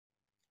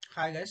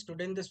Hi guys,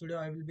 today in this video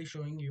I will be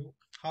showing you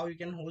how you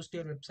can host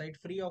your website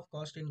free of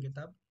cost in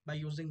GitHub by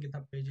using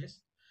GitHub pages.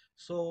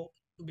 So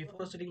before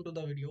proceeding to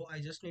the video,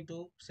 I just need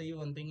to say you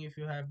one thing. If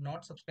you have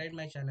not subscribed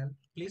my channel,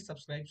 please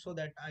subscribe so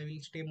that I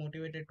will stay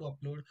motivated to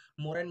upload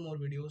more and more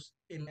videos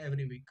in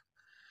every week.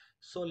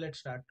 So let's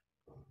start.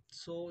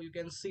 So you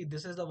can see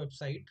this is the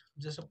website,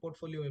 just a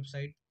portfolio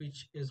website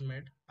which is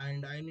made,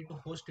 and I need to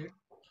host it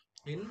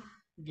in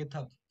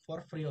GitHub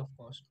for free of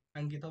cost,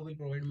 and GitHub will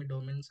provide me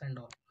domains and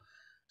all.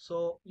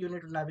 So you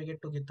need to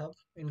navigate to GitHub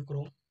in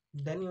Chrome.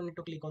 Then you need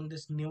to click on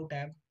this new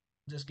tab.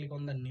 Just click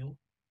on the new.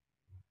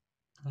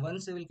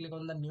 Once you will click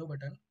on the new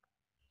button,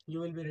 you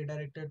will be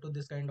redirected to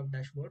this kind of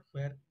dashboard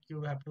where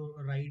you have to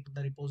write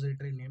the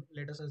repository name.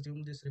 Let us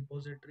assume this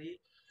repository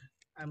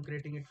I'm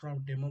creating it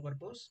from demo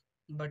purpose,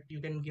 but you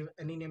can give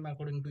any name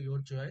according to your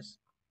choice.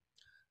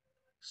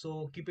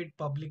 So keep it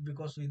public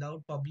because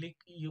without public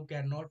you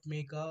cannot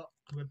make a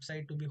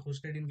website to be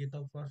hosted in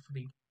GitHub for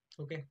free.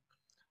 Okay.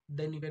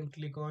 Then you can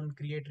click on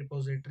create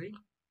repository.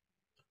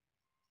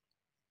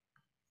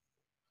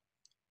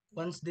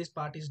 Once this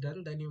part is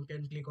done, then you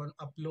can click on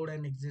upload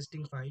an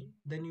existing file.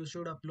 Then you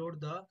should upload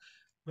the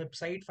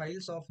website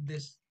files of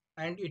this,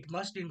 and it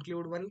must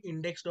include one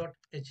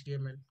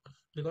index.html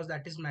because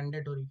that is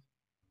mandatory.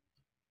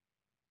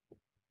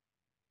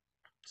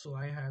 So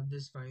I have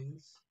these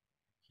files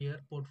here.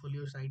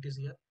 Portfolio site is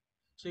here.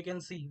 So you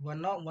can see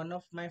one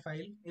of my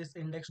file is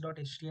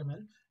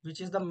index.html,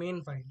 which is the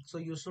main file. So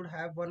you should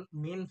have one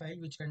main file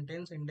which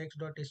contains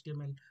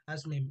index.html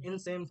as name in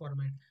same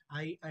format,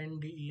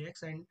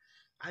 index, and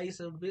I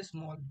should be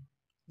small.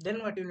 Then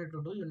what you need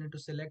to do, you need to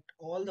select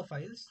all the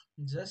files,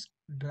 just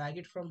drag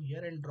it from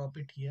here and drop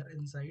it here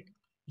inside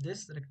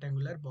this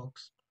rectangular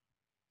box.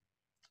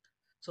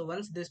 So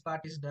once this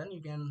part is done,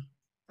 you can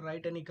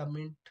write any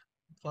commit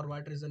for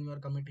what reason you are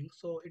committing.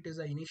 So it is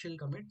an initial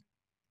commit.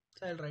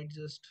 So I'll write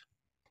just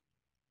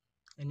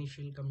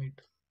initial commit.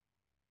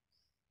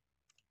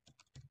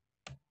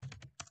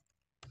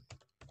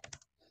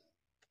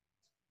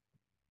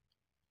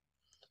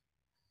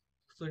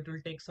 So it will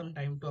take some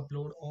time to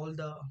upload all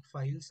the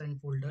files and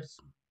folders.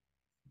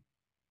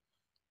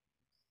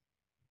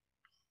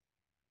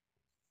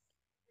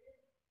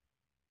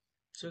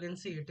 So you can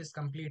see it is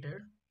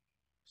completed.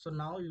 So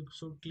now you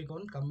should click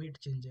on commit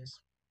changes.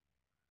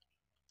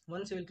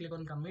 Once you will click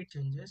on commit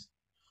changes,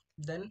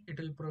 then it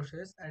will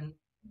process and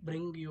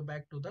bring you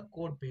back to the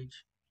code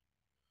page.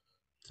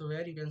 So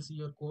where you can see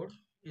your code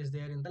is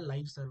there in the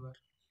live server.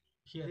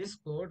 Here is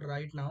code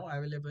right now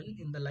available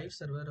in the live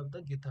server of the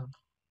GitHub.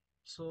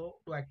 So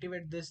to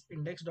activate this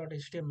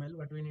index.html,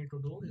 what we need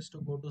to do is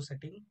to go to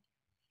setting.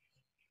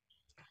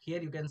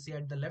 Here you can see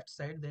at the left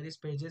side there is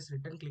pages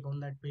written. Click on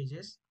that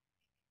pages.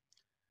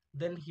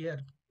 Then here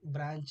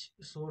branch,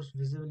 source,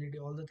 visibility,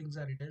 all the things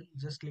are written.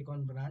 Just click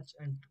on branch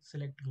and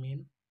select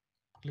main.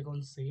 Click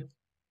on save.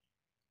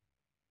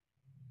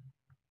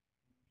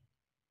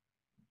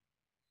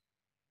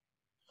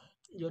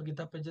 Your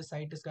GitHub pages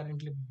site is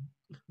currently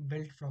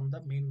built from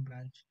the main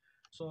branch.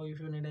 So if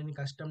you need any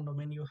custom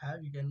domain you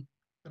have, you can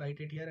write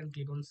it here and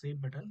click on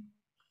save button.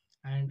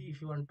 And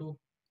if you want to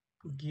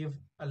give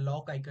a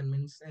lock icon,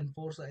 means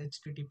enforce a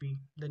HTTP,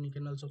 then you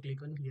can also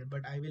click on here.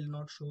 But I will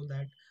not show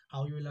that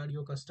how you will add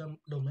your custom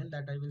domain.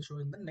 That I will show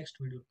in the next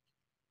video.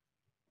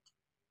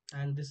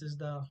 And this is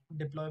the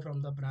deploy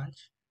from the branch.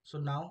 So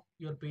now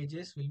your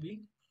pages will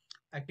be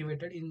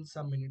activated in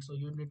some minutes. So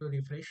you need to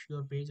refresh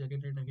your page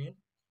again and again.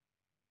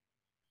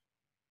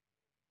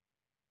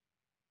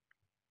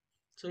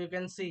 So you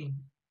can see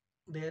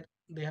there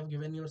they have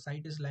given your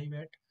site is live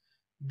at,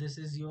 this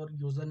is your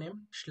username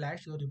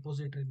slash your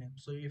repository name.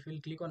 So if you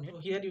click on it, so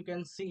here you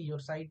can see your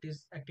site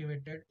is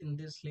activated in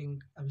this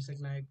link, Abhishek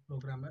Nayak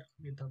programmer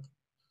GitHub.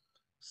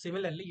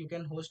 Similarly, you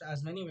can host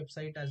as many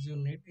websites as you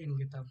need in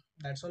GitHub.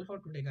 That's all for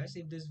today, guys.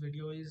 If this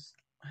video is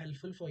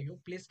helpful for you,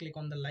 please click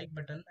on the like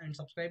button and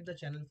subscribe the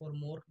channel for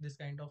more this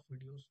kind of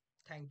videos.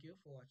 Thank you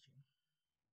for watching.